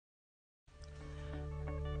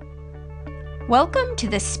Welcome to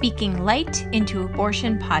the Speaking Light into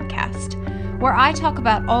Abortion podcast, where I talk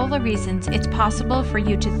about all the reasons it's possible for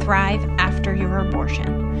you to thrive after your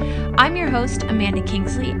abortion. I'm your host, Amanda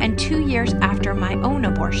Kingsley, and 2 years after my own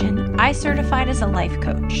abortion, I certified as a life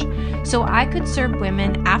coach, so I could serve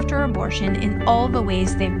women after abortion in all the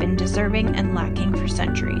ways they've been deserving and lacking for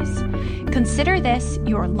centuries. Consider this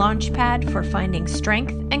your launchpad for finding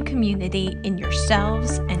strength and community in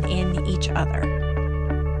yourselves and in each other.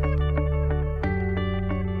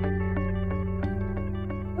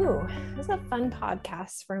 Ooh, this is a fun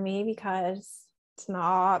podcast for me because it's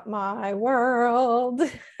not my world.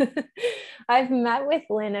 I've met with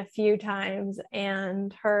Lynn a few times,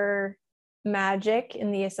 and her magic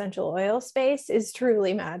in the essential oil space is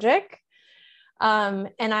truly magic. And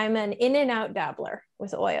I'm an in and out dabbler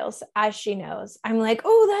with oils, as she knows. I'm like,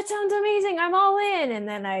 oh, that sounds amazing, I'm all in. And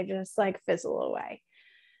then I just like fizzle away.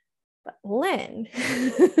 But Lynn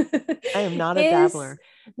I am not a dabbler.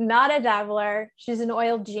 Not a dabbler. She's an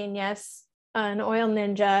oil genius, an oil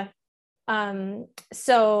ninja.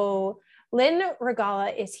 So Lynn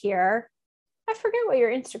Regala is here. I forget what your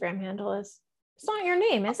Instagram handle is. It's not your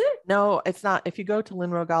name, is it? No, it's not. If you go to Lynn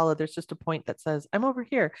Regala, there's just a point that says, I'm over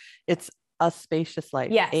here. It's a spacious life.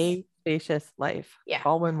 Yes. A spacious life. Yeah.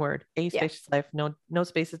 All one word. A spacious life. No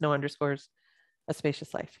spaces, no underscores. A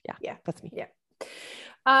spacious life. Yeah. Yeah. That's me. Yeah.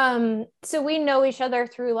 So we know each other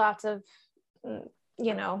through lots of,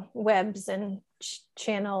 webs and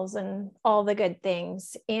channels and all the good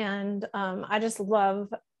things. And, I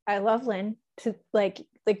love Lynn to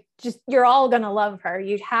just, you're all going to love her.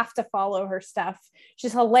 You'd have to follow her stuff.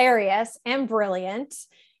 She's hilarious and brilliant.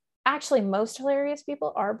 Actually, most hilarious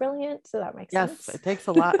people are brilliant. So that makes sense. Yes. It takes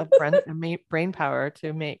a lot of brain power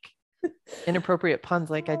to make inappropriate puns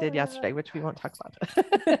like I did yesterday, which we won't talk about.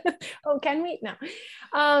 Oh, can we? No.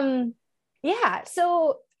 Yeah.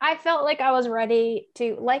 So I felt like I was ready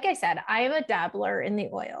to, like I said, I am a dabbler in the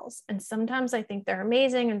oils, and sometimes I think they're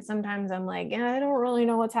amazing. And sometimes I'm like, I don't really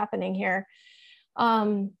know what's happening here.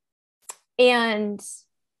 And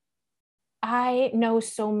I know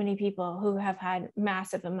so many people who have had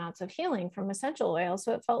massive amounts of healing from essential oils.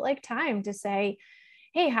 So it felt like time to say,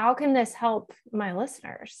 hey, how can this help my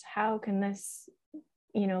listeners? How can this,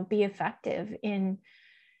 be effective in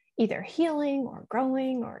either healing or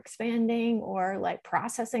growing or expanding or like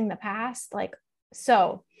processing the past?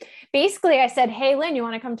 So basically I said, hey, Lynn, you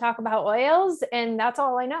want to come talk about oils? And that's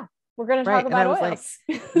all I know. We're going to talk about oils.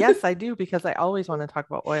 Like, yes, I do, because I always want to talk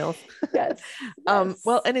about oils. Yes.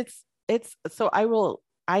 Well, and so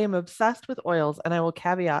I am obsessed with oils, and I will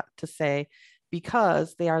caveat to say,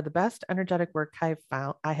 because they are the best energetic work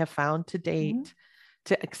I have found to date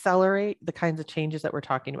to accelerate the kinds of changes that we're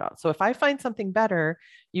talking about. So if I find something better,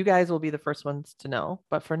 you guys will be the first ones to know.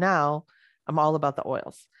 But for now, I'm all about the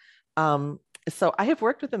oils. So I have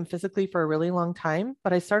worked with them physically for a really long time,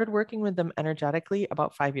 but I started working with them energetically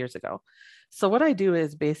about 5 years ago. So what I do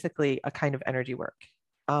is basically a kind of energy work.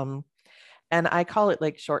 And I call it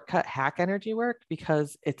like shortcut hack energy work,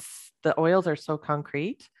 because the oils are so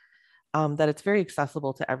concrete that it's very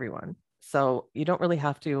accessible to everyone. So you don't really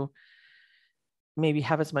have to maybe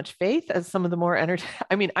have as much faith as some of the more energy.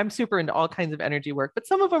 I mean, I'm super into all kinds of energy work, but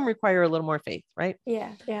some of them require a little more faith, right?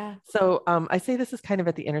 Yeah. Yeah. So I say this is kind of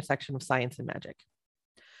at the intersection of science and magic.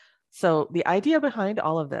 So the idea behind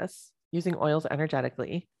all of this, using oils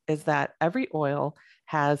energetically, is that every oil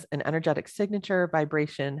has an energetic signature,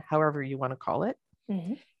 vibration, however you want to call it.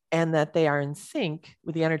 Mm-hmm. And that they are in sync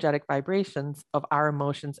with the energetic vibrations of our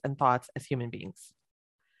emotions and thoughts as human beings,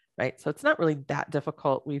 right? So it's not really that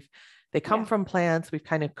difficult. They come from plants. We've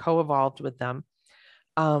kind of co-evolved with them.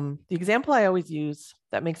 The example I always use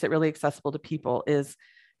that makes it really accessible to people is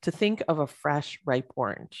to think of a fresh, ripe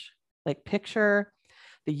orange. Like picture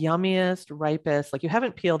the yummiest, ripest, like you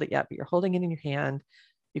haven't peeled it yet, but you're holding it in your hand.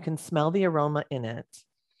 You can smell the aroma in it.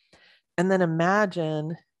 And then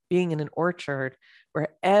imagine being in an orchard where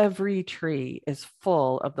every tree is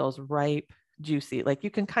full of those ripe, juicy, like you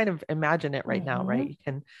can kind of imagine it right now, right? You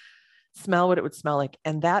can smell what it would smell like.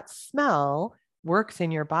 And that smell works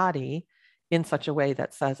in your body in such a way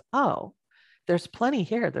that says, oh, there's plenty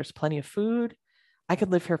here. There's plenty of food. I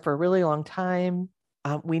could live here for a really long time.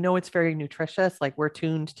 We know it's very nutritious. Like we're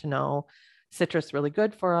tuned to know citrus really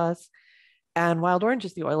good for us. And wild orange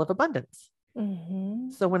is the oil of abundance.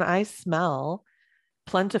 Mm-hmm. So when I smell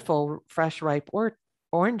plentiful, fresh, ripe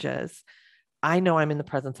oranges, I know I'm in the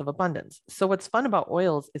presence of abundance. So what's fun about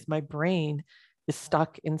oils is my brain is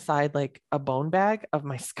stuck inside like a bone bag of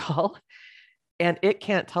my skull. And it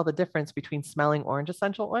can't tell the difference between smelling orange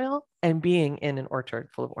essential oil and being in an orchard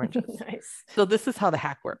full of oranges. Nice. So this is how the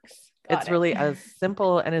hack works. It's really as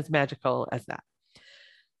simple and as magical as that.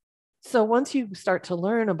 So once you start to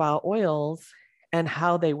learn about oils and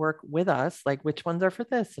how they work with us, like which ones are for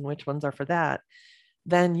this and which ones are for that,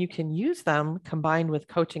 then you can use them combined with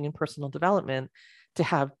coaching and personal development to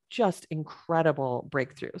have just incredible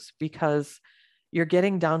breakthroughs, because you're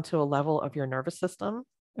getting down to a level of your nervous system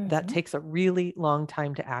that takes a really long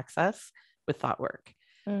time to access with thought work.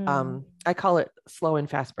 I call it slow and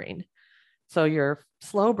fast brain. So your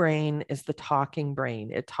slow brain is the talking brain.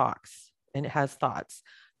 It talks and it has thoughts.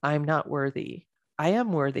 I'm not worthy. I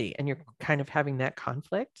am worthy. And you're kind of having that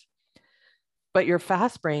conflict. But your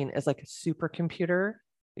fast brain is like a supercomputer.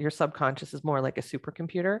 Your subconscious is more like a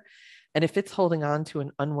supercomputer. And if it's holding on to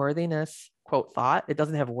an unworthiness, quote, thought, it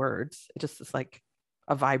doesn't have words. It just is like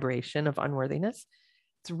a vibration of unworthiness.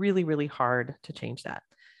 It's really, really hard to change that.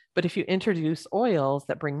 But if you introduce oils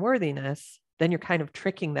that bring worthiness, then you're kind of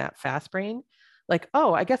tricking that fast brain. Like,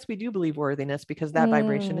 oh, I guess we do believe worthiness because that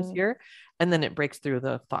vibration is here. And then it breaks through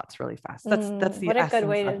the thoughts really fast. That's the what a good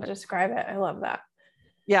way to describe it. I love that.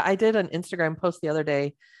 Yeah, I did an Instagram post the other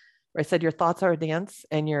day where I said your thoughts are a dance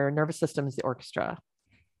and your nervous system is the orchestra.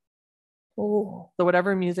 Ooh. So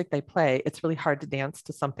whatever music they play, it's really hard to dance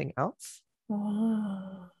to something else.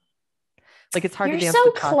 Oh. Like it's hard You're to dance. You're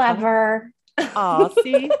so clever. Oh,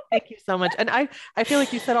 see, thank you so much. And I feel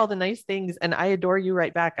like you said all the nice things and I adore you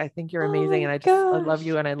right back. I think you're amazing. And I love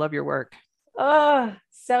you and I love your work. Oh,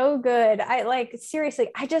 so good. I like, seriously,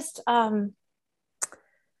 I just opened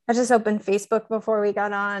Facebook before we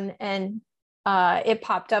got on, and it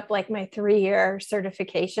popped up like my 3-year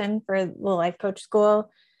certification for the life coach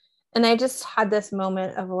school. And I just had this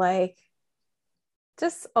moment of like,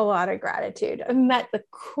 just a lot of gratitude. I've met the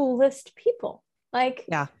coolest people. Like,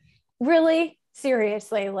 yeah, really,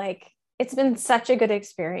 seriously, like it's been such a good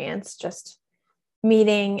experience just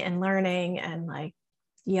meeting and learning and like,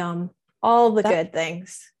 all the good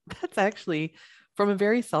things. That's actually from a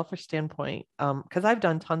very selfish standpoint, because I've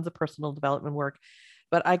done tons of personal development work,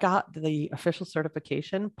 but I got the official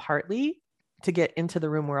certification partly to get into the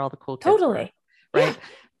room where all the cool kids were, right?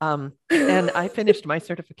 Yeah. And I finished my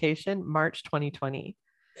certification March 2020,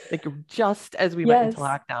 like just as we went into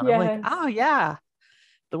lockdown. I'm like, oh yeah,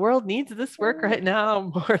 the world needs this work right now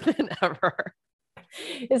more than ever.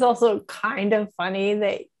 It's also kind of funny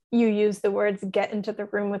that you use the words "get into the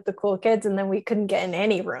room with the cool kids," and then we couldn't get in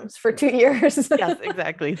any rooms for 2 years. Yes,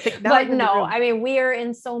 exactly. Like, but no, I mean, we are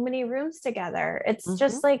in so many rooms together. It's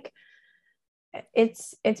just like,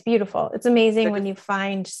 it's beautiful. It's amazing when you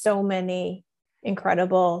find so many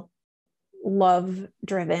incredible,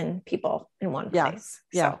 love-driven people in one place.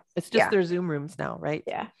 Yeah. So, it's just their Zoom rooms now, right?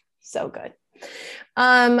 Yeah. So good.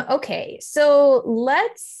 Okay. So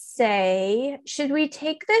let's say, should we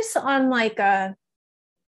take this on like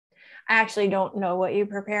I actually don't know what you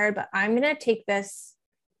prepared, but I'm going to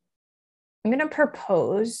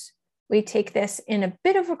propose we take this in a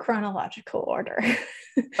bit of a chronological order.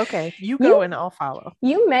 Okay. You go and I'll follow.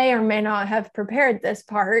 You may or may not have prepared this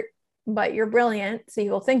part, but you're brilliant. So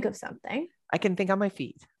you'll think of something. I can think on my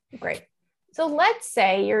feet. Great. So let's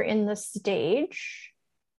say you're in the stage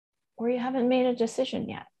where you haven't made a decision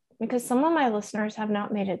yet, because some of my listeners have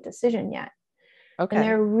not made a decision yet. Okay. And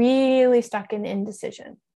they're really stuck in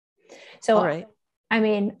indecision. So, all right. I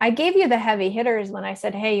mean, I gave you the heavy hitters when I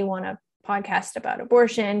said, hey, you want a podcast about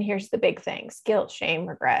abortion? Here's the big things: guilt, shame,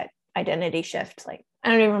 regret, identity shift. Like, I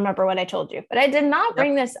don't even remember what I told you, but I did not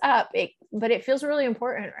bring this up, but it feels really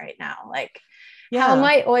important right now. Like, how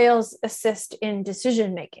might oils assist in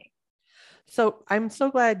decision-making? So I'm so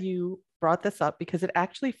glad you brought this up, because it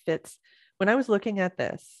actually fits. When I was looking at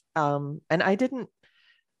this, and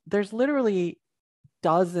there's literally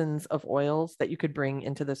dozens of oils that you could bring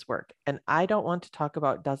into this work. And I don't want to talk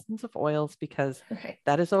about dozens of oils because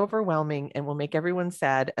that is overwhelming and will make everyone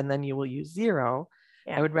sad. And then you will use zero.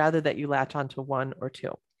 Yeah. I would rather that you latch onto one or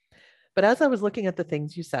two. But as I was looking at the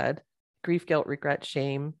things you said, grief, guilt, regret,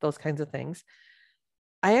 shame, those kinds of things,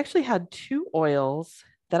 I actually had 2 oils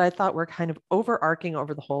that I thought were kind of overarching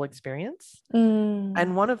over the whole experience.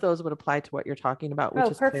 And one of those would apply to what you're talking about, which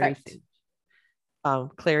is Clary Sage.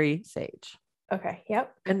 Clary Sage. Okay.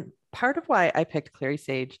 Yep. And part of why I picked Clary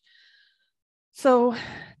Sage, so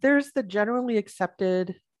there's the generally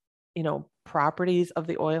accepted, properties of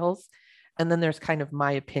the oils. And then there's kind of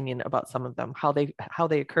my opinion about some of them, how they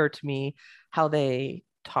occur to me, how they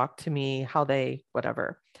talk to me, how they,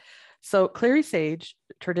 whatever. So Clary Sage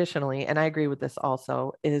traditionally, and I agree with this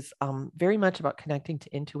also, is very much about connecting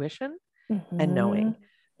to intuition and knowing.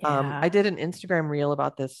 I did an Instagram reel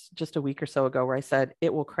about this just a week or so ago where I said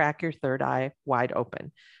it will crack your third eye wide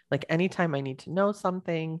open. Like anytime I need to know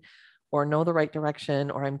something or know the right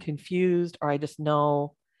direction, or I'm confused, or I just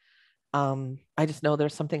know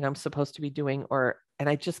there's something I'm supposed to be doing, and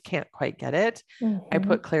I just can't quite get it. I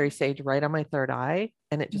put Clary Sage right on my third eye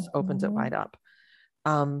and it just opens it wide up.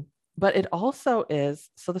 But it also is,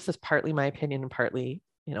 so this is partly my opinion and partly,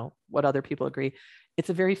 what other people agree. It's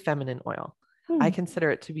a very feminine oil. I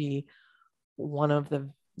consider it to be one of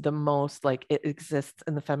the most, like, it exists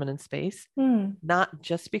in the feminine space, not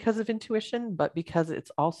just because of intuition, but because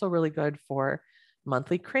it's also really good for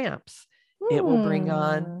monthly cramps. It will bring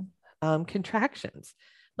on contractions.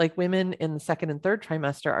 Like women in the second and third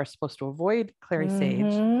trimester are supposed to avoid Clary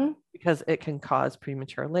Sage because it can cause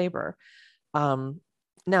premature labor.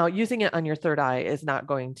 Now, using it on your third eye is not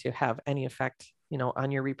going to have any effect,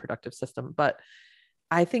 on your reproductive system, but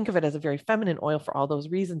I think of it as a very feminine oil for all those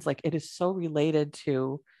reasons. Like it is so related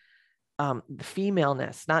to the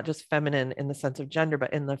femaleness, not just feminine in the sense of gender,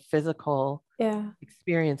 but in the physical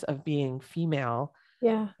experience of being female.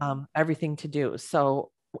 Everything to do.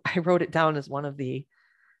 So I wrote it down as one of the,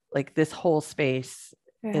 like, this whole space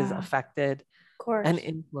is affected and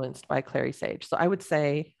influenced by Clary Sage. So I would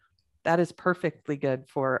say that is perfectly good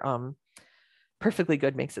for, perfectly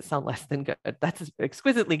good makes it sound less than good. That's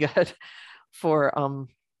exquisitely good for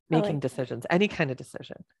making decisions, any kind of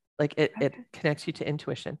decision. Like it connects you to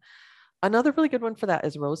intuition. Another really good one for that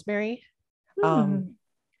is rosemary,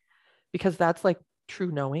 because that's like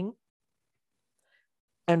true knowing.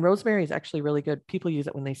 And rosemary is actually really good. People use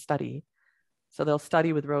it when they study. So they'll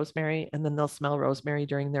study with rosemary and then they'll smell rosemary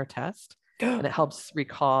during their test and it helps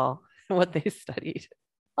recall what they studied.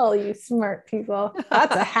 Oh, you smart people.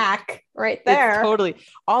 That's a hack right there. It's totally,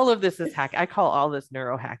 all of this is hack. I call all this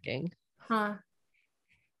neurohacking. Huh.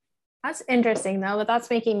 That's interesting though, but that's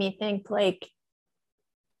making me think, like,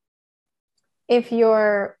 if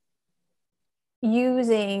you're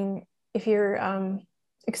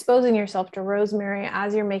exposing yourself to rosemary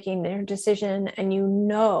as you're making your decision and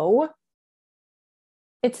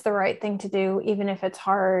it's the right thing to do, even if it's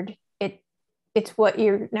hard, it's what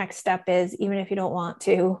your next step is, even if you don't want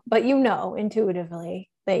to, but intuitively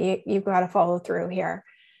that you've got to follow through here.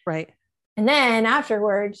 Right. And then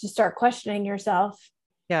afterwards you start questioning yourself.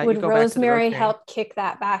 Yeah. Would rosemary help kick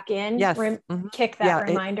that back in? Yes. Kick that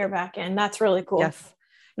reminder back in. That's really cool. Yes.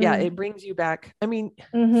 Yeah. It brings you back. I mean,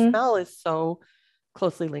 smell is so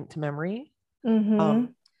closely linked to memory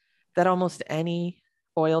that almost any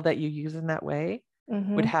oil that you use in that way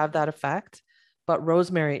would have that effect. But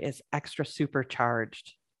rosemary is extra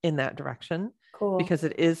supercharged in that direction. Cool. Because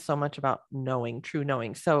it is so much about knowing, true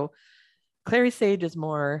knowing. So Clary Sage is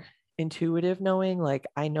more intuitive knowing, like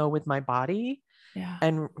I know with my body. Yeah.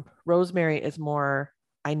 And rosemary is more,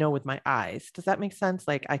 I know with my eyes. Does that make sense?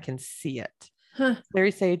 Like I can see it.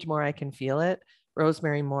 Clary Sage more, I can feel it.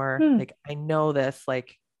 Rosemary more, like I know this,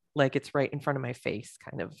 like it's right in front of my face,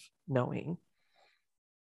 kind of knowing.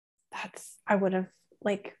 I would have,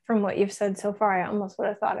 like, from what you've said so far, I almost would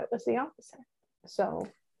have thought it was the opposite. So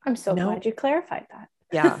I'm so glad you clarified that.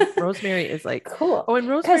 Yeah. Rosemary is like, cool. Oh, and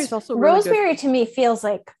rosemary is also really rosemary good. To me feels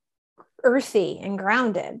like earthy and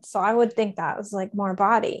grounded. So I would think that was like more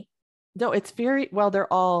body. No, it's very, well,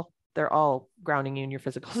 they're all grounding you in your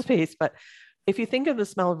physical space. But if you think of the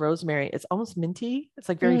smell of rosemary, it's almost minty. It's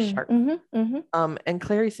like very sharp. And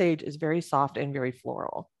Clary Sage is very soft and very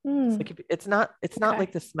floral. It's not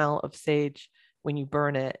like the smell of sage when you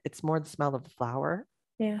burn it. It's more the smell of the flower.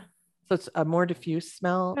 Yeah. So it's a more diffuse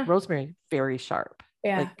smell. Rosemary, very sharp.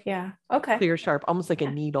 Yeah. Like Okay. Clear, sharp, almost like a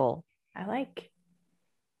needle. I like.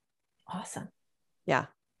 Awesome. Yeah.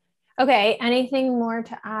 Okay. Anything more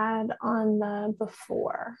to add on the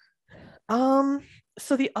before?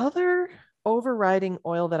 So the other overriding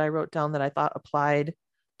oil that I wrote down that I thought applied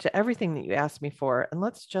to everything that you asked me for, and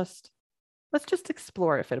let's just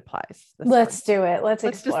explore if it applies. Let's do it. Let's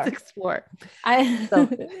explore. Just explore. I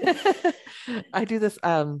do this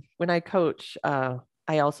when I coach.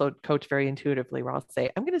 I also coach very intuitively, where I'll say,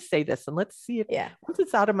 I'm going to say this and let's see if once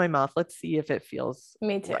it's out of my mouth, let's see if it feels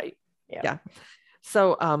me too. Right. Yeah.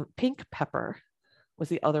 So pink pepper was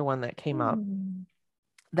the other one that came up.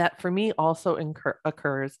 That for me also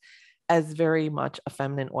occurs as very much a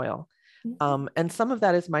feminine oil. And some of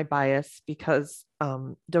that is my bias because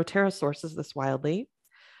doTERRA sources this wildly.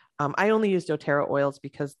 I only use doTERRA oils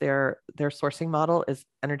because their sourcing model is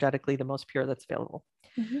energetically the most pure that's available.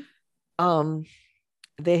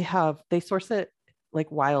 They source it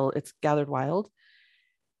like wild, it's gathered wild.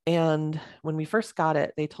 And when we first got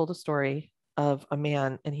it, they told a story of a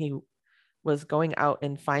man, and he was going out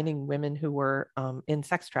and finding women who were in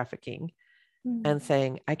sex trafficking and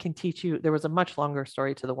saying, I can teach you. There was a much longer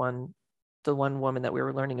story to the one woman that we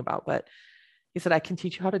were learning about, but he said, I can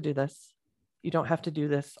teach you how to do this. You don't have to do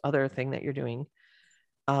this other thing that you're doing.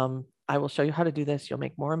 I will show you how to do this. You'll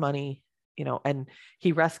make more money, and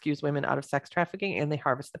he rescues women out of sex trafficking and they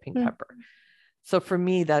harvest the pink pepper. So for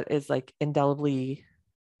me, that is like indelibly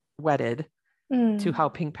wedded to how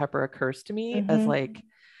pink pepper occurs to me as like,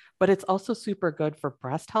 but it's also super good for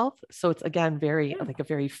breast health. So it's again, very like a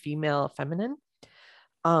very female, feminine,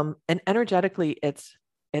 and energetically it's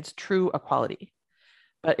true equality,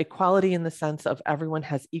 but equality in the sense of everyone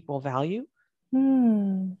has equal value,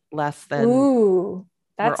 less than. Ooh,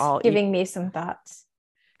 that's giving me some thoughts.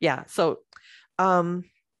 Yeah. So,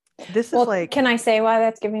 this is like, can I say why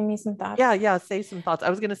that's giving me some thoughts? Yeah. Say some thoughts. I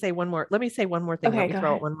was going to say one more. Let me say one more thing. Okay, Let me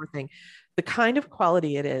throw out one more thing. The kind of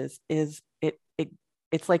quality it is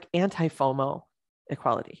it's like anti-FOMO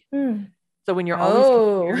equality. So when you're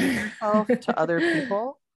always comparing yourself to other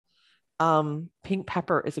people, pink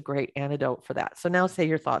pepper is a great antidote for that. So now say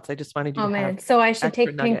your thoughts. I just wanted you to have. So I should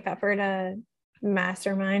take pink pepper to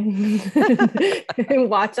mastermind and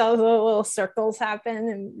watch all the little circles happen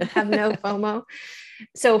and have no FOMO.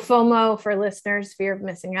 So FOMO, for listeners, fear of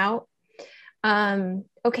missing out.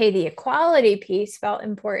 Okay, the equality piece felt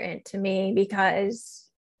important to me because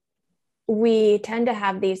we tend to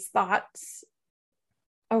have these thoughts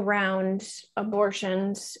around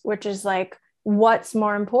abortions, which is like, what's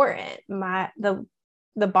more important, the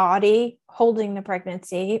body holding the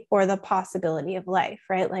pregnancy or the possibility of life,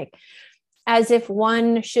 right? Like, as if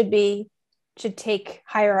one should take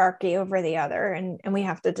hierarchy over the other, and we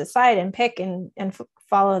have to decide and pick and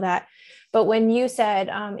follow that. But when you said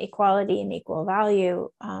equality and equal value,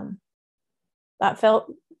 that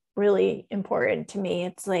felt really important to me.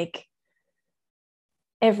 It's like,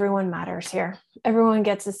 everyone matters here. Everyone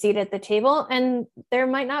gets a seat at the table, and there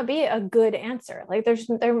might not be a good answer. Like there's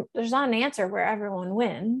not an answer where everyone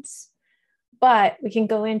wins, but we can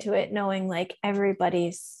go into it knowing like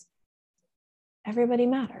everybody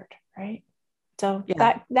mattered, right? So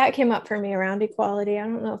that came up for me around equality. I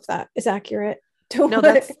don't know if that is accurate. No,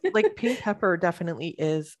 that's like pink pepper definitely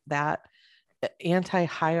is that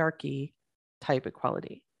anti-hierarchy type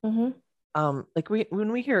equality. Like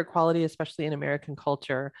when we hear equality, especially in American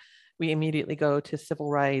culture, we immediately go to civil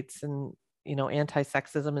rights and,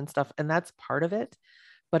 anti-sexism and stuff. And that's part of it,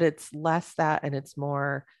 but it's less that. And it's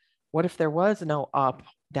more, what if there was no up,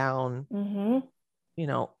 down,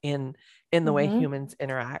 in the way humans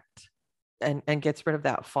interact, and gets rid of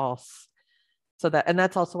that false. And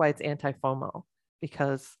that's also why it's anti-FOMO,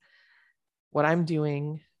 because what I'm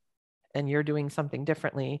doing and you're doing something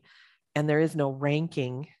differently, and there is no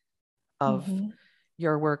ranking of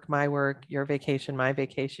your work, my work, your vacation, my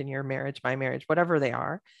vacation, your marriage, my marriage, whatever they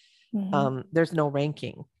are. There's no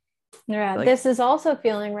ranking. Yeah. Like, this is also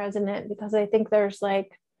feeling resonant because I think there's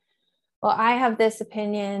like, well, I have this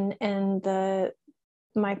opinion, and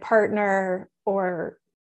my partner or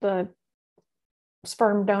the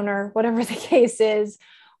sperm donor, whatever the case is,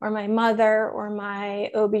 or my mother or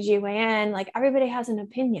my OBGYN, like everybody has an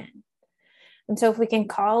opinion. And so if we can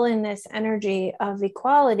call in this energy of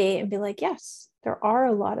equality and be like, yes, there are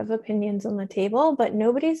a lot of opinions on the table, but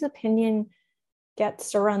nobody's opinion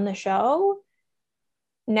gets to run the show.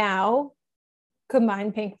 Now,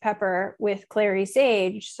 combine pink pepper with clary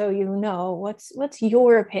sage, so what's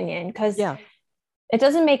your opinion, because it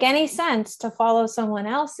doesn't make any sense to follow someone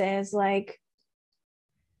else's. Like,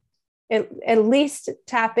 at least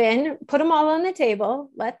tap in, put them all on the table,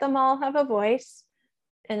 let them all have a voice,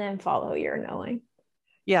 and then follow your knowing.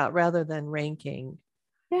 Yeah, rather than ranking.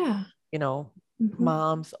 Yeah.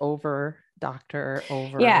 Moms over doctor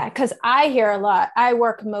over. Yeah, because I hear a lot. I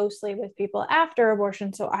work mostly with people after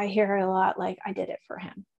abortion, so I hear a lot like, I did it for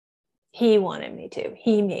him. He wanted me to.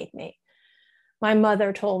 He made me. My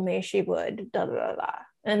mother told me she would. Da, da, da, da.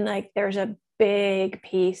 And like, there's a big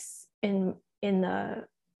piece in the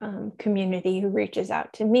community who reaches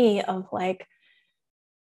out to me of like,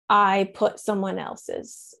 I put someone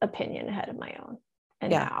else's opinion ahead of my own.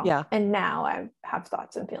 And now I have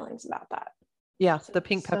thoughts and feelings about that. Yeah. The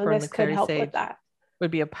pink pepper and the clary sage would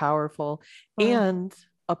be a powerful and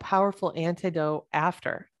a powerful antidote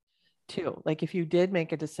after too. Like if you did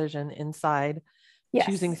make a decision inside,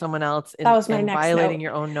 choosing someone else and violating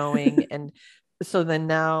your own knowing. And so then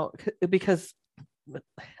now, because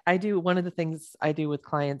one of the things I do with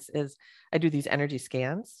clients is I do these energy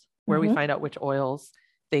scans where we find out which oils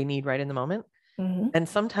they need right in the moment. And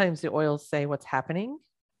sometimes the oils say what's happening,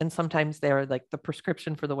 and sometimes they're like the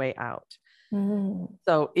prescription for the way out.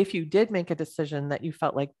 So if you did make a decision that you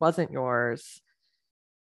felt like wasn't yours,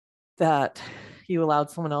 that you allowed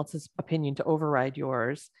someone else's opinion to override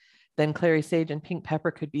yours, then clary sage and pink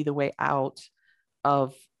pepper could be the way out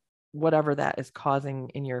of whatever that is causing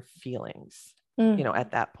in your feelings,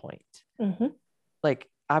 at that point. Like,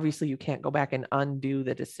 obviously you can't go back and undo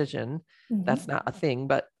the decision. That's not a thing,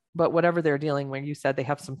 but whatever they're dealing with, you said they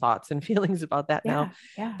have some thoughts and feelings about that now,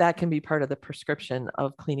 that can be part of the prescription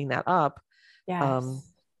of cleaning that up.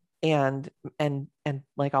 And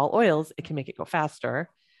like all oils, it can make it go faster.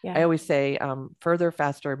 I always say, further,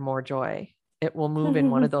 faster, more joy. It will move in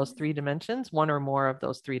one of those 3 dimensions, one or more of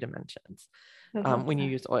those 3 dimensions, when you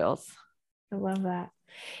use oils. I love that.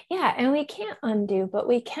 Yeah. And we can't undo, but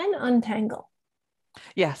we can untangle.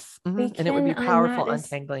 Yes. And it would be powerful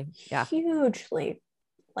untangling. Yeah. Hugely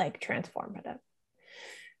like transformative.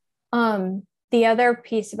 The other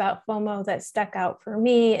piece about FOMO that stuck out for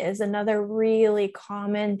me is another really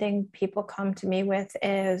common thing people come to me with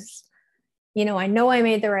is, I know I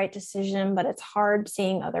made the right decision, but it's hard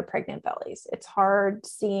seeing other pregnant bellies. It's hard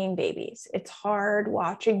seeing babies. It's hard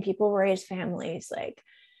watching people raise families. Like,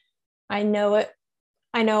 I know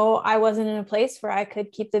I wasn't in a place where I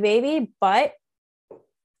could keep the baby, but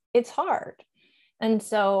it's hard. And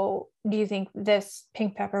so do you think this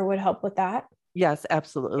pink pepper would help with that? Yes,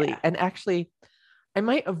 absolutely. Yeah. And actually, I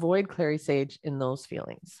might avoid clary sage in those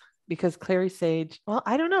feelings, because clary sage, well,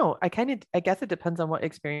 I don't know. I guess it depends on what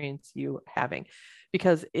experience you're having,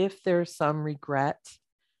 because if there's some regret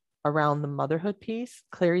around the motherhood piece,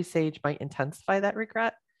 clary sage might intensify that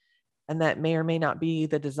regret, and that may or may not be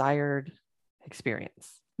the desired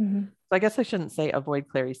experience. So I guess I shouldn't say avoid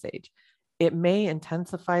clary sage. It may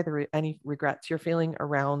intensify any regrets you're feeling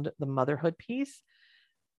around the motherhood piece,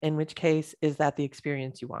 in which case, is that the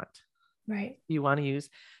experience you want? Right. Do you want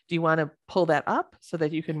to pull that up so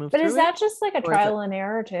that you can move through it? But is that just like a trial and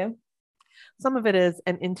error too? Some of it is,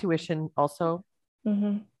 and intuition also.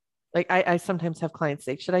 Like I sometimes have clients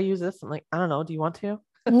say, should I use this? I'm like, I don't know. Do you want to?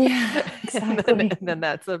 Yeah, exactly. and then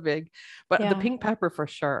that's a big, but the pink pepper for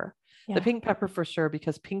sure. The pink pepper for sure,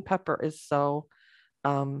 because pink pepper is so,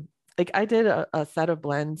 like I did a set of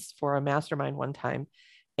blends for a mastermind one time,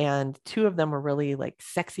 and 2 of them were really like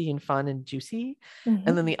sexy and fun and juicy.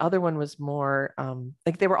 And then the other one was more,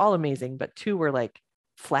 like they were all amazing, but 2 were like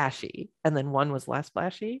flashy. And then 1 was less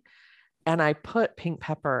flashy. And I put pink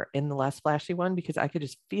pepper in the less flashy one because I could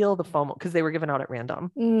just feel the FOMO, because they were given out at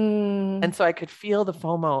random. And so I could feel the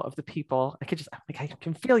FOMO of the people. I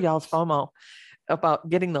can feel y'all's FOMO about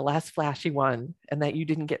getting the less flashy one, and that you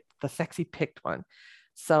didn't get the sexy picked one.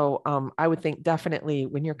 So I would think definitely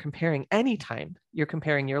when you're comparing, anytime you're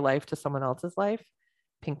comparing your life to someone else's life,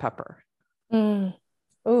 pink pepper. Oh,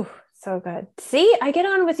 so good. See, I get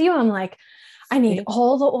on with you. I'm like, I need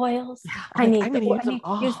all the oils. Yeah, I need to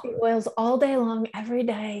use the oils all day long, every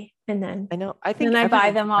day. And then I know. Then I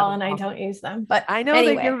buy them all and I don't use them. But I know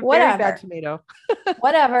anyway, that you're whatever. Very bad tomato.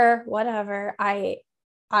 whatever.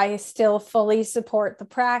 I still fully support the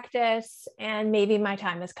practice, and maybe my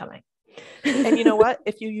time is coming. And you know what?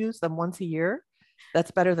 If you use them once a year,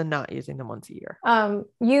 that's better than not using them once a year.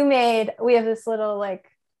 We have this little like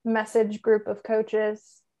message group of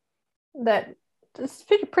coaches that is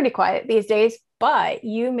pretty quiet these days, but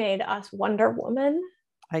you made us Wonder Woman.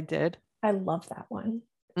 I did. I love that one.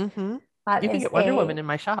 You can get Wonder Woman in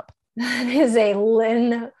my shop. That is a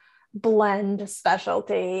Lynn blend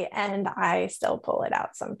specialty, and I still pull it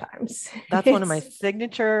out sometimes. That is one of my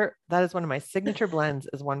signature blends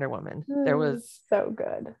is Wonder Woman. There was so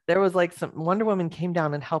good. There was like some Wonder Woman came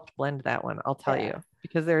down and helped blend that one, I'll tell you,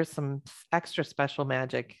 because there's some extra special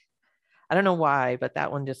magic. I don't know why, but that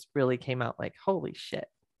one just really came out like, holy shit.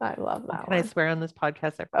 I love that one. Can I swear on this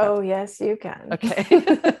podcast? Oh, yes, you can. Okay.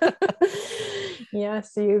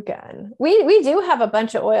 Yes, you can. We do have a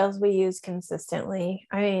bunch of oils we use consistently.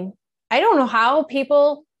 I mean, I don't know how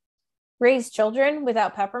people raise children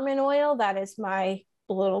without peppermint oil. That is my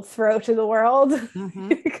little throw to the world.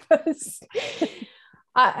 Because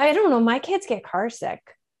I don't know. My kids get car sick.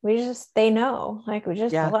 They know, like we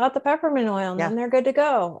just pull out the peppermint oil and then they're good to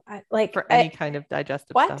go. For any kind of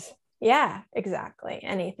digestive stuff. Yeah, exactly.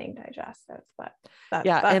 Anything digestive, but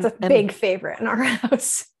that's a big favorite in our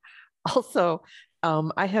house. Also,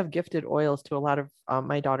 I have gifted oils to a lot of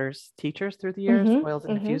my daughter's teachers through the years, oils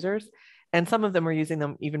and diffusers. And some of them were using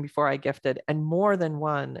them even before I gifted, and more than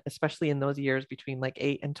one, especially in those years between like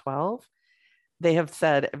 8 and 12, they have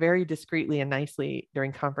said very discreetly and nicely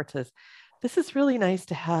during conferences, this is really nice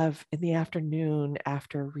to have in the afternoon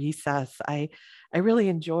after recess. I really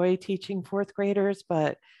enjoy teaching 4th graders,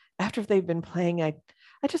 but after they've been playing, I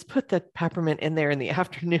just put the peppermint in there in the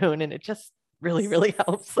afternoon, and it just really, really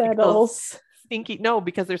helps. Like Settles. stinky. No,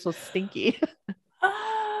 because they're so stinky.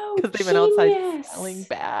 Oh, Because they've been outside genius. smelling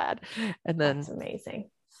bad. And then That's amazing.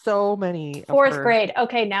 so many of Fourth her, grade.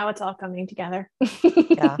 Okay, now it's all coming together.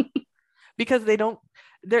 yeah, because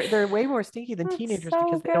they're way more stinky than That's teenagers so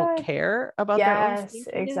because they don't good. care about their own Yes,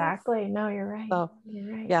 stinkiness. exactly. No, you're right. So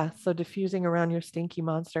You're right. yeah, so diffusing around your stinky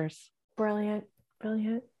monsters. Brilliant.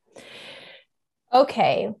 Brilliant.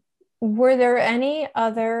 Okay. Were there any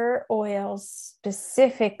other oils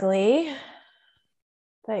specifically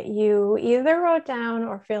that you either wrote down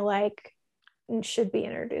or feel like should be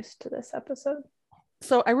introduced to this episode?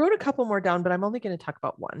 So I wrote a couple more down, but I'm only going to talk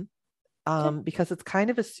about one because it's kind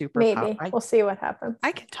of a super Maybe we'll see what happens.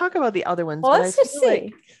 I can talk about the other ones, well, but let's just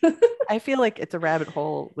see. I feel like it's a rabbit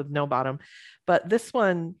hole with no bottom. But this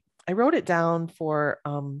one, I wrote it down for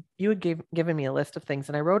you had given me a list of things,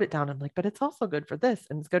 and I wrote it down. I'm like, but it's also good for this,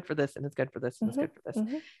 and it's good for this, and it's good for this, and it's good for this.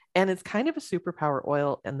 And it's kind of a superpower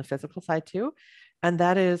oil in the physical side too, and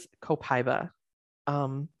that is copaiba.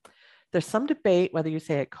 There's some debate whether you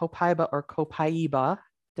say it copaiba or copaiba.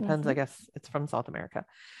 Depends, I guess. It's from South America.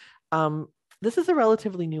 This is a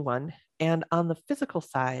relatively new one, and on the physical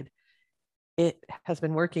side, it has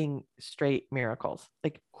been working straight miracles,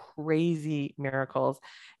 like crazy miracles.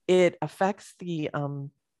 It affects the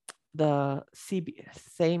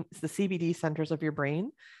CBD centers of your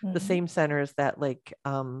brain, the same centers that like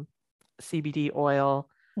CBD oil.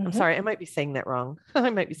 I'm sorry, I might be saying that wrong.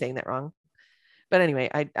 But anyway,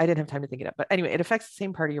 I didn't have time to think it up. But anyway, it affects the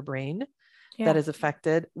same part of your brain that is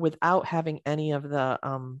affected without having any of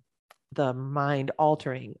the mind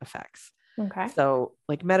altering effects. Okay. So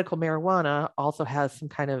like medical marijuana also has some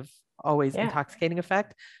kind of always intoxicating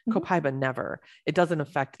effect. Copaiba never. It doesn't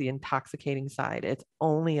affect the intoxicating side. It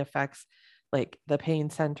only affects like the pain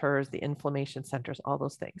centers, the inflammation centers, all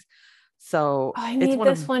those things. So I need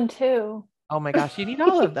this one too. Oh my gosh, you need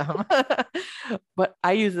all of them. But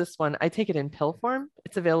I use this one. I take it in pill form.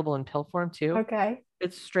 It's available in pill form too. Okay.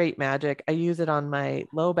 It's straight magic. I use it on my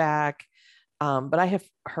low back. But I have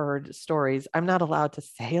heard stories. I'm not allowed to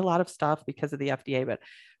say a lot of stuff because of the FDA, but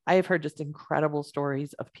I have heard just incredible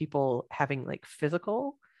stories of people having like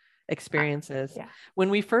physical experiences. When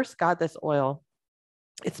we first got this oil,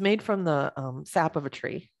 it's made from the sap of a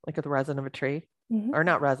tree, like the resin of a tree, or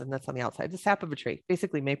not resin, that's on the outside, the sap of a tree,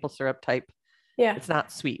 basically maple syrup type. Yeah. It's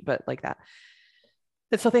not sweet, but like that.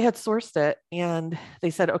 And so they had sourced it and they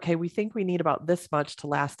said, okay, we think we need about this much to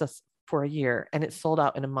last us for a year. And it sold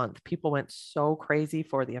out in a month. People went so crazy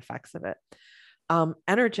for the effects of it.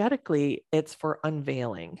 Energetically, it's for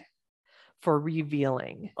unveiling, for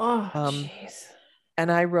revealing. Oh, jeez.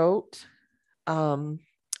 And I wrote down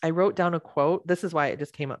a quote. This is why it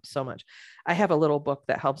just came up so much. I have a little book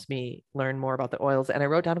that helps me learn more about the oils. And I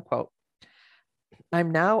wrote down a quote.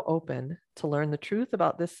 I'm now open to learn the truth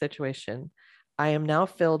about this situation. I am now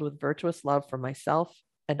filled with virtuous love for myself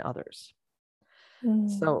and others.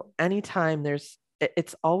 So anytime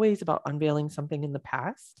it's always about unveiling something in the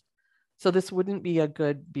past. So this wouldn't be a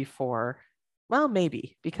good before. Well,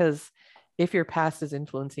 maybe, because if your past is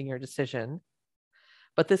influencing your decision,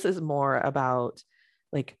 but this is more about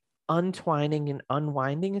like untwining and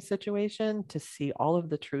unwinding a situation to see all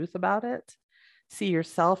of the truth about it. See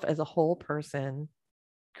yourself as a whole person,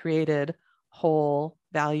 created, whole,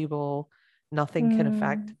 valuable, nothing can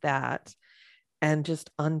affect that, and just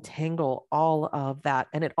untangle all of that.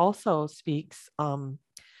 And it also speaks,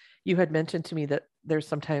 you had mentioned to me that there's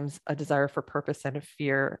sometimes a desire for purpose and a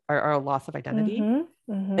fear or a loss of identity.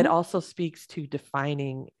 It also speaks to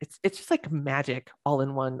defining, it's just like magic all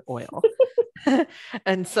in one oil.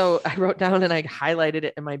 And so I wrote down and I highlighted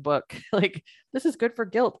it in my book, like, this is good for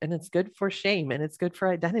guilt, and it's good for shame, and it's good for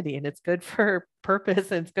identity, and it's good for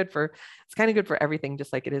purpose, and it's kind of good for everything,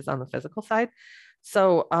 just like it is on the physical side.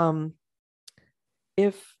 So,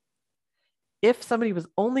 if somebody was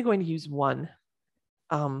only going to use one,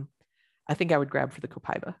 I think I would grab for the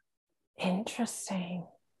copaiba. Interesting.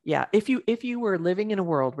 Yeah. If you were living in a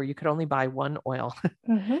world where you could only buy one oil,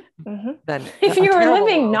 then if you were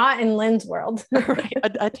living not in Lynn's world, right,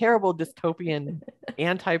 a terrible dystopian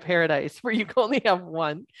anti-paradise where you could only have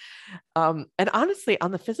one. And honestly,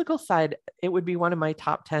 on the physical side, it would be one of my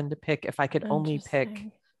top 10 to pick if I could only pick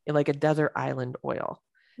like a desert island oil,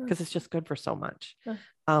 because it's just good for so much.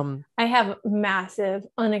 I have massive,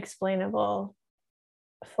 unexplainable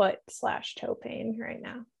foot/toe pain right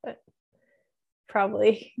now, but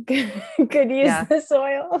probably could use this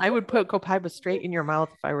oil. I would put copaiba straight in your mouth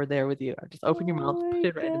if I were there with you. I'd just open your mouth, put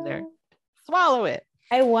it right in there, swallow it.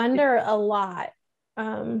 I wonder a lot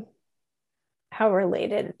how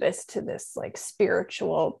related this to this like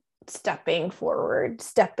spiritual stepping forward,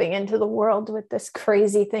 stepping into the world with this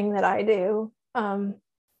crazy thing that I do.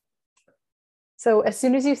 So as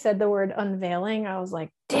soon as you said the word unveiling, I was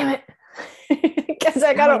like, damn it. Guess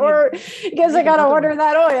I gotta order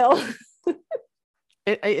that oil.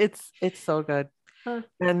 It's so good. And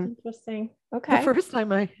interesting. Okay. The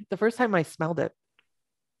first time I smelled it,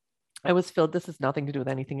 I was filled. This has nothing to do with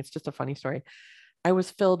anything. It's just a funny story. I was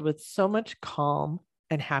filled with so much calm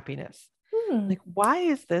and happiness. Like, why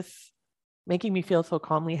is this making me feel so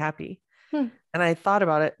calmly happy? And I thought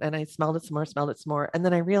about it and I smelled it some more. And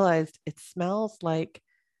then I realized it smells like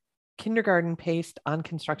kindergarten paste on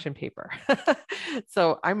construction paper.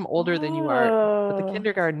 So I'm older than you are, but the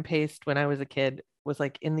kindergarten paste when I was a kid was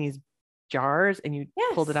like in these jars and you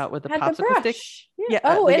pulled it out with a popsicle stick.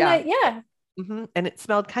 Yeah. And it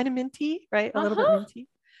smelled kind of minty, right? A little bit minty.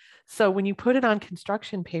 So when you put it on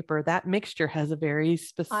construction paper, that mixture has a very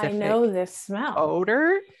specific I know this smell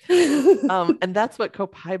odor. And that's what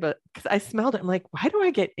copaiba, because I smelled it. I'm like, why do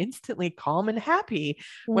I get instantly calm and happy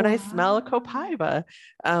when I smell a copaiba?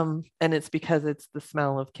 And it's because it's the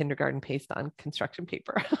smell of kindergarten paste on construction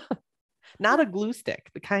paper, not a glue stick,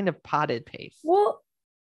 the kind of potted paste. Well,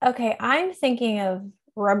 okay. I'm thinking of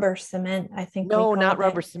rubber cement. I think no, not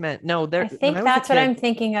rubber cement. No, I think that's what I'm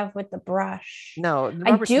thinking of with the brush. No,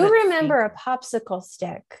 I do remember a popsicle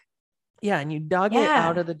stick. Yeah, and you dug it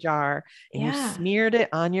out of the jar and you smeared it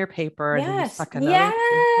on your paper and then you suck another.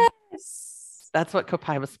 Yes. That's what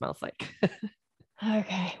copaiba smells like.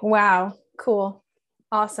 Okay. Wow. Cool.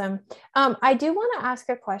 Awesome. I do want to ask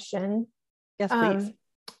a question. Yes, please.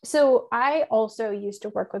 So I also used to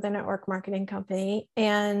work with a network marketing company,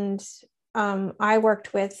 and I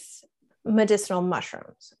worked with medicinal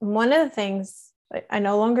mushrooms. One of the things, I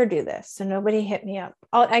no longer do this, so nobody hit me up.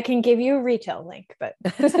 I can give you a retail link, but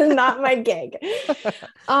this is not my gig.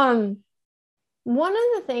 One of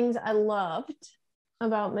the things I loved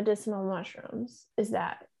about medicinal mushrooms is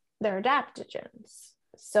that they're adaptogens.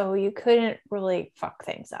 So you couldn't really fuck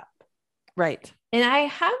things up. Right. And I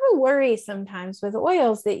have a worry sometimes with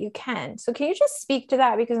oils that you can. So can you just speak to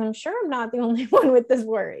that? Because I'm sure I'm not the only one with this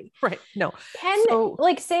worry. Right. No.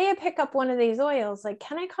 Say I pick up one of these oils, like,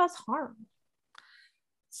 can I cause harm?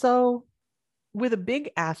 So with a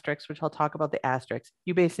big asterisk, which I'll talk about the asterisk,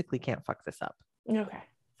 you basically can't fuck this up. Okay.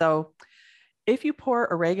 So if you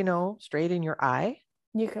pour oregano straight in your eye,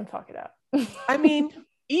 you can fuck it up. I mean,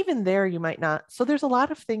 even there you might not. So there's a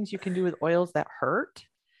lot of things you can do with oils that hurt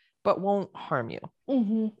but won't harm you.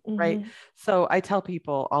 Right. So I tell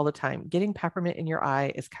people all the time, getting peppermint in your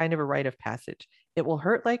eye is kind of a rite of passage. It will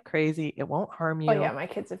hurt like crazy. It won't harm you. Oh yeah. My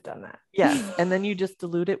kids have done that. Yes. And then you just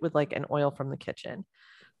dilute it with like an oil from the kitchen.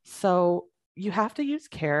 So you have to use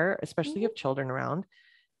care, especially if you have children around.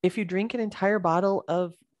 If you drink an entire bottle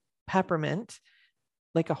of peppermint,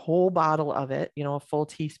 like a whole bottle of it, a full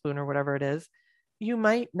teaspoon or whatever it is, you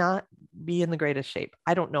might not be in the greatest shape.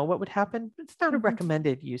 I don't know what would happen. It's not a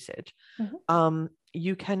recommended usage.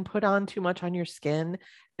 You can put on too much on your skin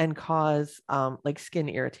and cause like skin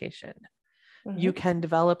irritation. You can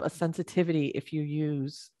develop a sensitivity if you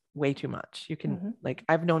use way too much. You can like,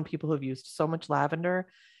 I've known people who've used so much lavender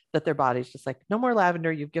that their body's just like, no more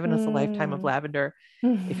lavender. You've given us a lifetime of lavender.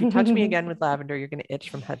 If you touch me again with lavender, you're going to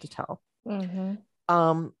itch from head to toe.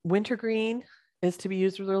 Wintergreen is to be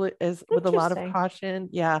used with a lot of caution.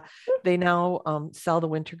 Yeah. They now sell the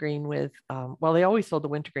wintergreen with, they always sold the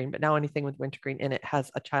wintergreen, but now anything with wintergreen in it has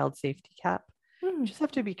a child safety cap. You just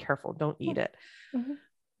have to be careful. Don't eat it.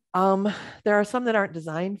 There are some that aren't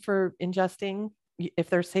designed for ingesting. If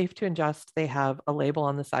they're safe to ingest, they have a label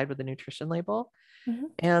on the side with a nutrition label.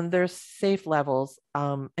 And there's safe levels,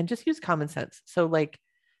 and just use common sense. So like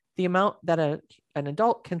the amount that an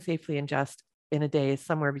adult can safely ingest in a day is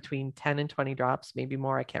somewhere between 10 and 20 drops, maybe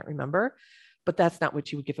more. I can't remember, but that's not what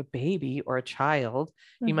you would give a baby or a child.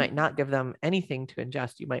 You might not give them anything to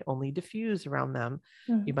ingest. You might only diffuse around them.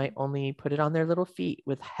 You might only put it on their little feet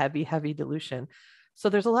with heavy, heavy dilution. So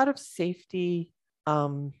there's a lot of safety,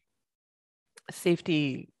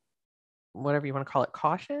 whatever you want to call it,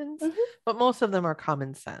 cautions, but most of them are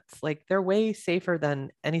common sense. Like they're way safer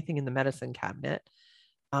than anything in the medicine cabinet.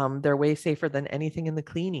 They're way safer than anything in the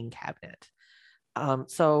cleaning cabinet.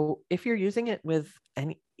 So if you're using it with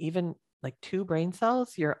even like 2 brain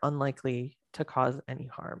cells, you're unlikely to cause any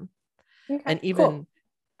harm. And even,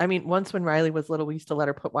 I mean, once when Riley was little, we used to let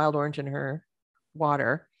her put wild orange in her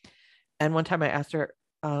water. And one time I asked her,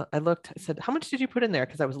 I said, how much did you put in there?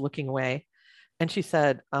 Because I was looking away. And she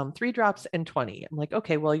said, 3 drops and 20. I'm like,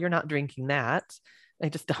 okay, well, you're not drinking that. I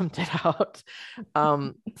just dumped it out.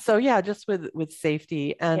 So yeah, just with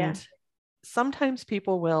safety. And sometimes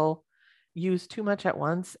people will use too much at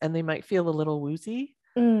once and they might feel a little woozy.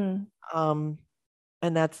 Mm.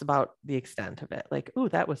 And that's about the extent of it. Like, ooh,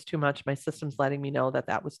 that was too much. My system's letting me know that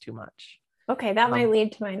that was too much. Okay, that might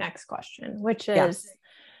lead to my next question, which is, Yes.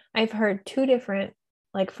 I've heard two different,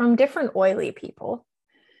 like from different oily people.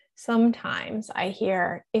 Sometimes I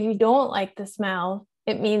hear, if you don't like the smell,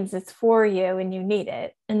 it means it's for you and you need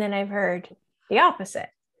it. And then I've heard the opposite.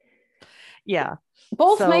 Yeah.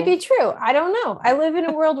 Both might be true. I don't know. I live in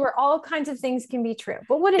a world where all kinds of things can be true.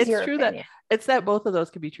 But what is your opinion? It's that both of those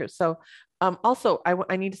could be true. So also,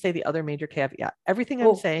 I need to say the other major caveat. Everything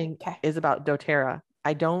I'm saying is about doTERRA.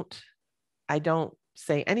 I don't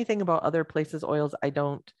say anything about other places' oils. I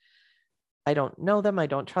don't know them. I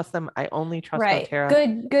don't trust them. I only trust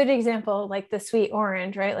doTERRA. Good example, like the sweet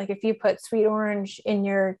orange, right? Like if you put sweet orange in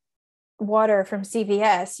your water from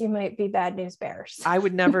CVS, you might be bad news bears. I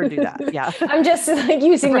would never do that. Yeah. I'm just like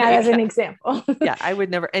using that as an example. Yeah, I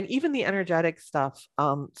would never. And even the energetic stuff,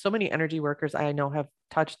 so many energy workers I know have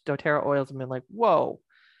touched doTERRA oils and been like, whoa.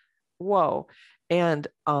 And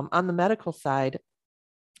on the medical side,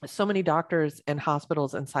 so many doctors and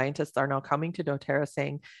hospitals and scientists are now coming to doTERRA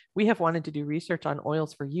saying, we have wanted to do research on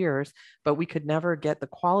oils for years, but we could never get the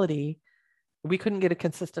quality. We couldn't get a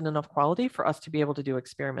consistent enough quality for us to be able to do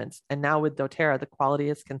experiments. And now with doTERRA, the quality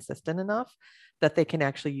is consistent enough that they can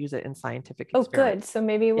actually use it in scientific experiments. Oh, good. So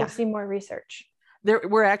maybe we'll see more research.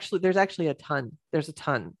 There's actually a ton. There's a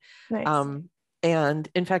ton. Nice. And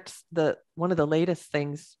in fact, one of the latest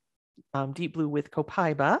things, Deep Blue with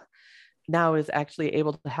Copaiba now is actually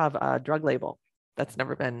able to have a drug label. That's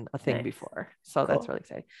never been a thing before. So that's really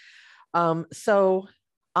exciting. So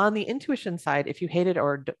on the intuition side, if you hate it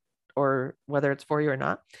or whether it's for you or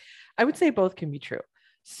not, I would say both can be true.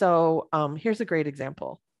 So here's a great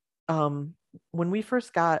example. When we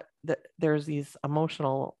first got there's these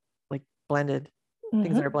emotional, like blended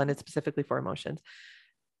things that are blended specifically for emotions.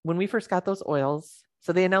 When we first got those oils,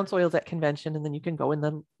 so they announce oils at convention and then you can go in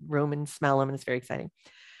the room and smell them and it's very exciting.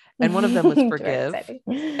 And one of them was Forgive.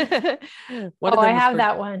 I have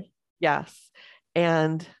that one. Yes.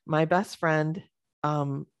 And my best friend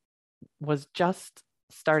was just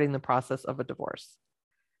starting the process of a divorce.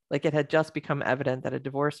 Like it had just become evident that a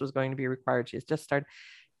divorce was going to be required. She has just started,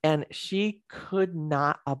 and she could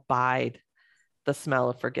not abide the smell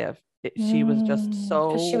of Forgive. She was just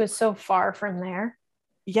so, she was so far from there.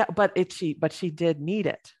 Yeah, but she did need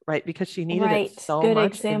it, right? Because she needed it so Good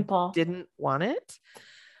much. Example. And didn't want it.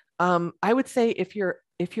 I would say if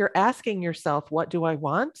you're asking yourself, what do I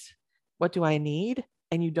want? What do I need?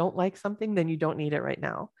 And you don't like something, then you don't need it right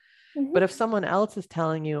now. But if someone else is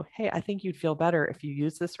telling you, hey, I think you'd feel better if you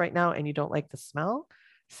use this right now and you don't like the smell,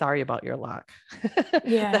 sorry about your luck.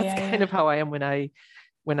 That's kind of how I am when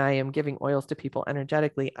I am giving oils to people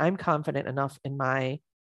energetically. I'm confident enough in my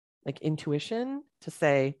like intuition to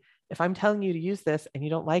say, if I'm telling you to use this and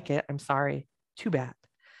you don't like it, I'm sorry, too bad.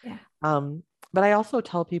 Yeah. But I also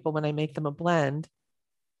tell people when I make them a blend,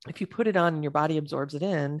 if you put it on and your body absorbs it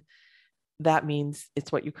in, that means it's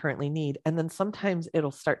what you currently need. And then sometimes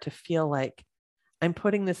it'll start to feel like I'm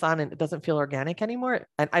putting this on and it doesn't feel organic anymore.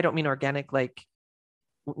 And I don't mean organic, like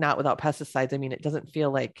not without pesticides. I mean, it doesn't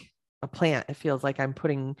feel like a plant. It feels like I'm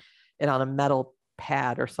putting it on a metal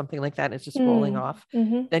pad or something like that. And it's just rolling off.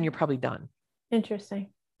 Then you're probably done.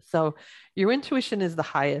 Interesting. So your intuition is the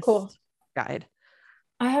highest guide.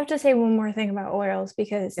 I have to say one more thing about oils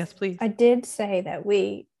because yes, please. I did say that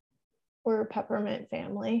we're a peppermint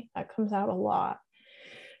family. That comes out a lot.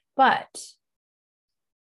 But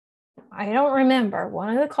I don't remember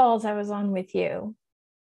one of the calls I was on with you.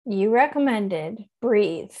 You recommended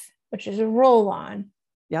Breathe, which is a roll-on.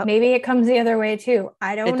 Yep. Maybe it comes the other way too.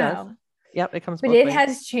 I don't know. Does. Yep, it comes but both it ways.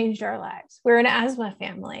 Has changed our lives. We're an asthma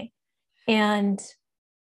family. And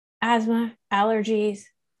asthma, allergies.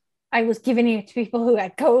 I was giving it to people who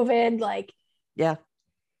had COVID. Like, yeah.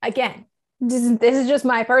 Again, this is just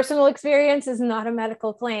my personal experience. This is not a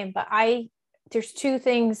medical claim, but there's two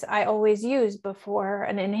things I always use before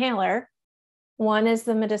an inhaler. One is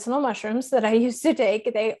the medicinal mushrooms that I used to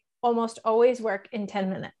take. They almost always work in 10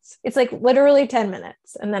 minutes. It's like literally 10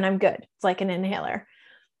 minutes and then I'm good. It's like an inhaler.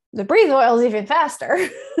 The Breathe oil is even faster.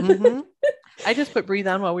 I just put Breathe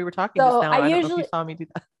on while we were talking just now. I don't know if you saw me do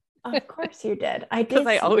that. Of course you did. I did. Because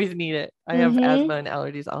I always need it. I have asthma and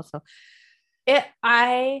allergies also.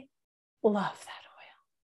 I love that oil.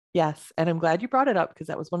 Yes. And I'm glad you brought it up because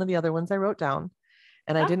that was one of the other ones I wrote down.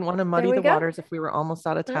 And I didn't want to muddy the waters if we were almost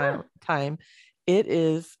out of time. It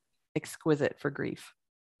is exquisite for grief.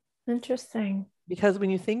 Interesting. Because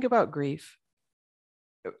when you think about grief,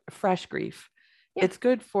 fresh grief, it's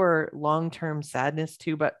good for long-term sadness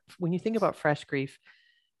too. But when you think about fresh grief,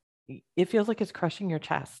 it feels like it's crushing your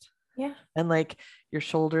chest. Yeah. And like your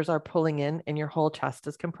shoulders are pulling in and your whole chest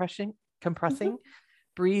is compressing.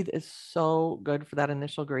 Breathe is so good for that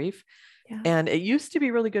initial grief. Yeah. And it used to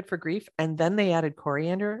be really good for grief. And then they added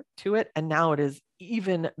coriander to it. And now it is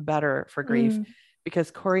even better for grief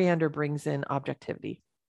because coriander brings in objectivity.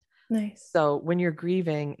 Nice. So when you're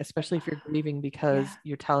grieving, especially if you're grieving because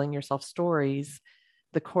you're telling yourself stories,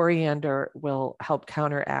 the coriander will help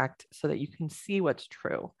counteract so that you can see what's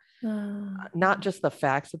true. Not just the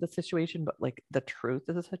facts of the situation, but like the truth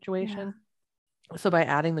of the situation. Yeah. So by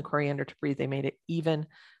adding the coriander to breathe, they made it even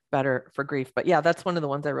better for grief. But yeah, that's one of the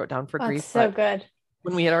ones I wrote down for grief. So good.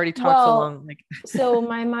 When we had already talked so long, like so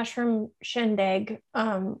my mushroom shindig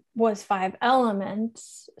was 5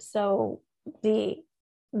 elements. So the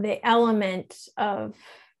element of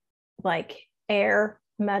like air,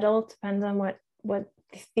 metal, depends on what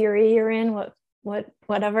theory you're in,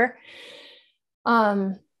 whatever.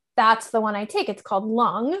 That's the one I take. It's called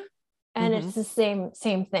lung, and it's the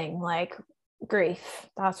same thing, like grief.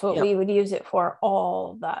 That's what we would use it for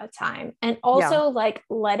all the time. And also like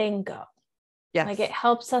letting go. Yeah. Like it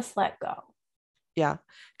helps us let go. Yeah.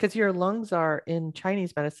 Because your lungs are in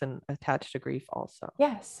Chinese medicine attached to grief also.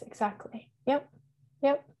 Yes, exactly. Yep.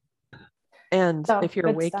 And so, if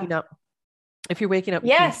you're waking up between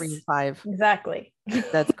 3 and 5, exactly.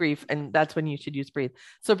 That's grief. And that's when you should use breathe.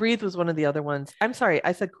 So breathe was one of the other ones. I'm sorry.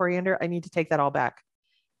 I said coriander. I need to take that all back.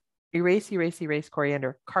 Erase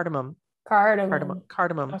coriander, cardamom.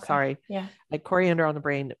 Okay. Sorry. Yeah. Like coriander on the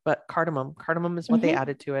brain, but cardamom is what they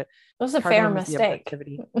added to it. It was a fair mistake.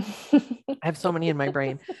 I have so many in my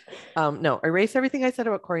brain. No, erase everything I said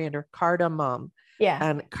about coriander, cardamom. Yeah.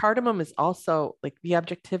 And cardamom is also like the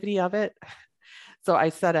objectivity of it. So I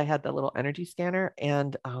said I had the little energy scanner,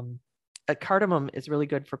 and a cardamom is really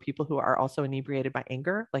good for people who are also inebriated by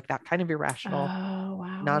anger, like that kind of irrational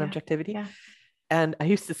non-objectivity. Yeah. And I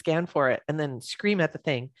used to scan for it and then scream at the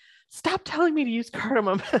thing, stop telling me to use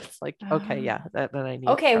cardamom. It's like, okay, yeah, then I need.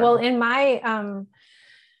 Okay, well, in my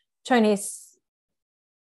Chinese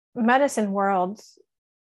medicine world,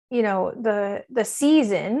 the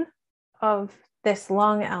season of this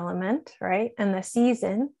lung element, right? And the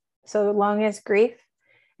season, so lung is grief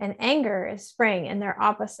and anger is spring, and they're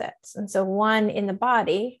opposites. And so one in the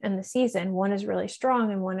body and the season, one is really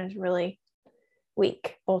strong and one is really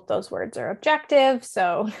weak. Both those words are objective.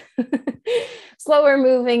 So slower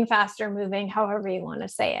moving, faster moving, however you want to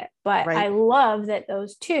say it. But I love that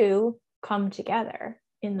those two come together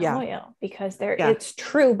in the oil because it's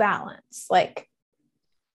true balance, like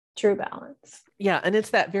true balance. Yeah. And it's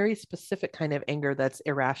that very specific kind of anger that's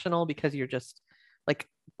irrational because you're just like,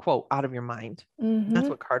 quote, out of your mind. That's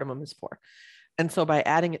what cardamom is for. And so by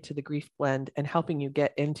adding it to the grief blend and helping you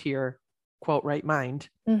get into your quote, right mind,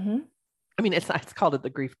 I mean, it's called it the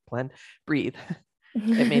grief blend, breathe.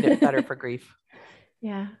 It made it better for grief.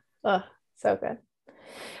 Yeah. Oh, so good.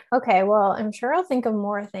 Okay. Well, I'm sure I'll think of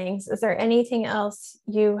more things. Is there anything else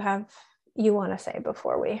you want to say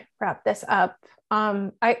before we wrap this up?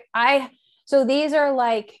 So these are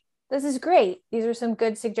like, this is great. These are some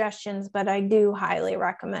good suggestions, but I do highly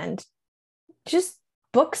recommend just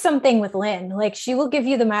book something with Lynn. Like she will give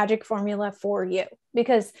you the magic formula for you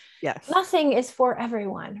because nothing is for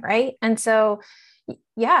everyone. Right. And so,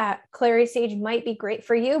 clary sage might be great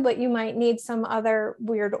for you, but you might need some other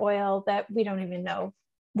weird oil that we don't even know.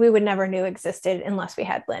 We would never knew existed unless we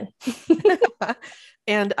had Lynn.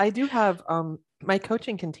 And I do have, my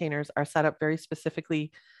coaching containers are set up very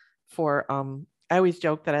specifically for, I always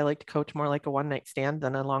joke that I like to coach more like a one-night stand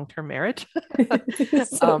than a long-term marriage.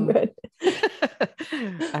 So good.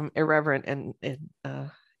 I'm irreverent and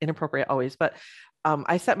inappropriate always, but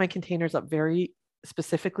I set my containers up very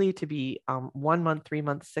specifically to be 1 month, 3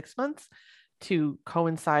 months, 6 months to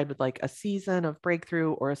coincide with like a season of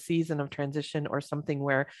breakthrough or a season of transition or something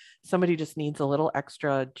where somebody just needs a little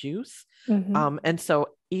extra juice. And so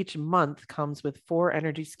each month comes with 4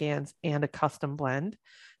 energy scans and a custom blend.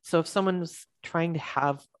 So if someone's trying to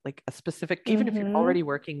have like a specific, even if you're already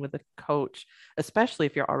working with a coach, especially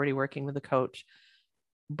if you're already working with a coach,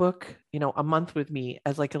 book, a month with me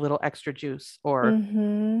as like a little extra juice or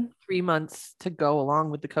 3 months to go along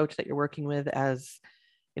with the coach that you're working with as,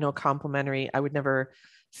 complimentary. I would never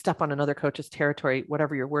step on another coach's territory.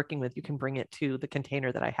 Whatever you're working with, you can bring it to the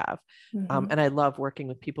container that I have. And I love working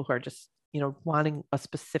with people who are just, wanting a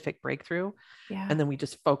specific breakthrough. Yeah. And then we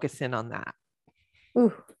just focus in on that.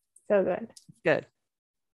 Ooh, so good. Good.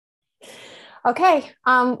 Okay.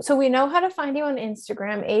 So we know how to find you on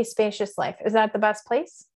Instagram, A Spacious Life. Is that the best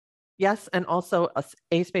place? Yes. And also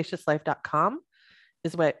aspaciouslife.com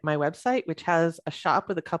is my website, which has a shop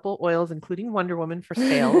with a couple oils, including Wonder Woman, for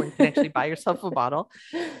sale, where you can actually buy yourself a bottle.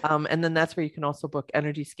 And then that's where you can also book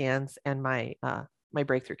energy scans and my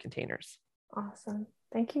breakthrough containers. Awesome.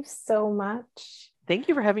 Thank you so much. Thank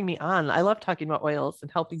you for having me on. I love talking about oils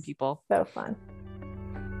and helping people. So fun.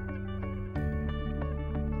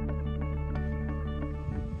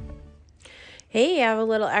 Hey, I have a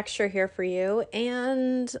little extra here for you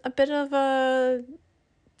and a bit of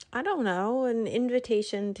an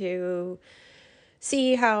invitation to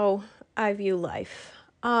see how I view life.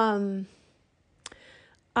 I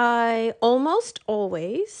almost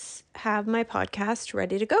always have my podcast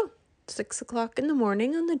ready to go. 6 o'clock in the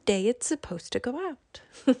morning on the day it's supposed to go out.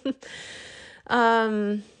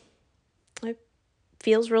 It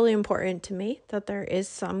feels really important to me that there is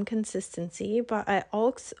some consistency, but I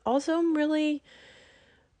also really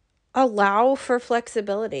allow for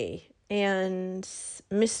flexibility and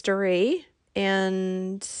mystery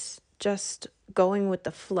and just going with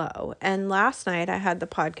the flow. And last night I had the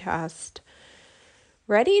podcast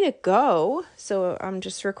ready to go. So I'm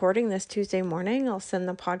just recording this Tuesday morning. I'll send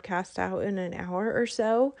the podcast out in an hour or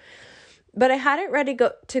so. But I had it ready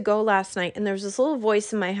to go last night. And there was this little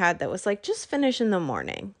voice in my head that was like, just finish in the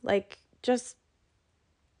morning. I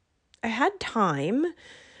had time.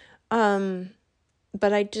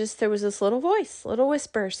 But there was this little voice, little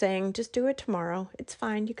whisper saying, just do it tomorrow. It's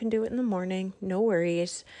fine. You can do it in the morning. No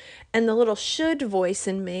worries. And the little should voice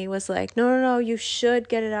in me was like, no, you should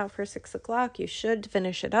get it out for 6 o'clock. You should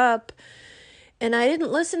finish it up. And I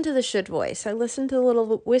didn't listen to the should voice. I listened to the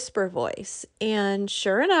little whisper voice. And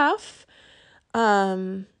sure enough,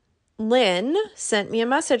 Lynn sent me a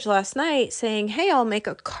message last night saying, hey, I'll make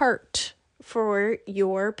a cart for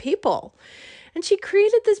your people. And she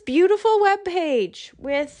created this beautiful webpage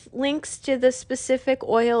with links to the specific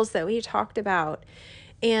oils that we talked about.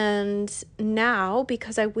 And now,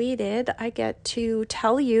 because I waited, I get to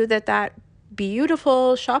tell you that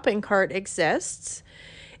beautiful shopping cart exists.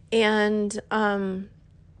 And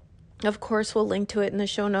of course, we'll link to it in the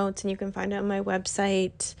show notes and you can find it on my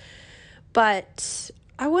website. But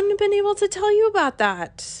I wouldn't have been able to tell you about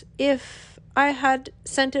that if I had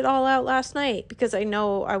sent it all out last night, because I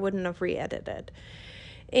know I wouldn't have re-edited.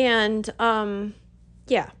 And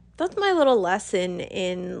that's my little lesson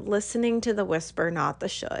in listening to the whisper, not the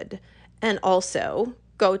should. And also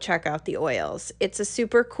go check out the oils. It's a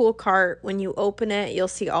super cool cart. When you open it, you'll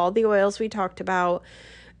see all the oils we talked about.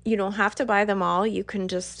 You don't have to buy them all. You can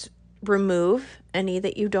just remove any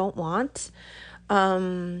that you don't want.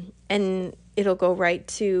 And it'll go right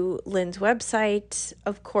to Lynn's website.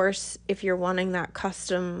 Of course, if you're wanting that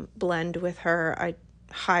custom blend with her, I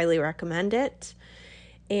highly recommend it.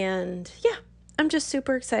 And yeah, I'm just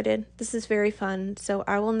super excited. This is very fun. So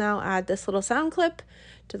I will now add this little sound clip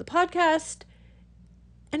to the podcast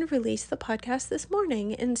and release the podcast this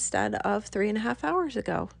morning instead of 3.5 hours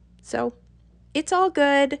ago. So it's all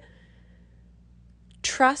good.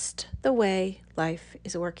 Trust the way life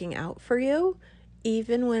is working out for you,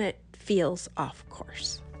 even when it feels off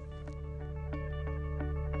course.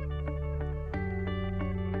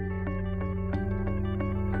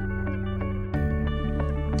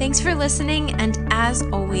 Thanks for listening, and as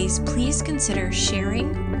always, please consider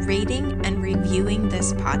sharing, rating, and reviewing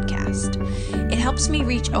this podcast. It helps me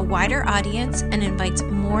reach a wider audience and invites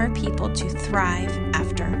more people to thrive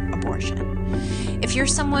after abortion. If you're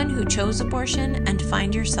someone who chose abortion and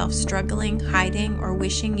find yourself struggling, hiding, or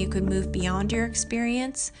wishing you could move beyond your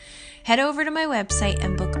experience, head over to my website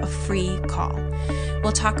and book a free call.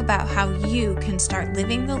 We'll talk about how you can start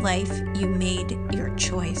living the life you made your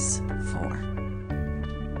choice for.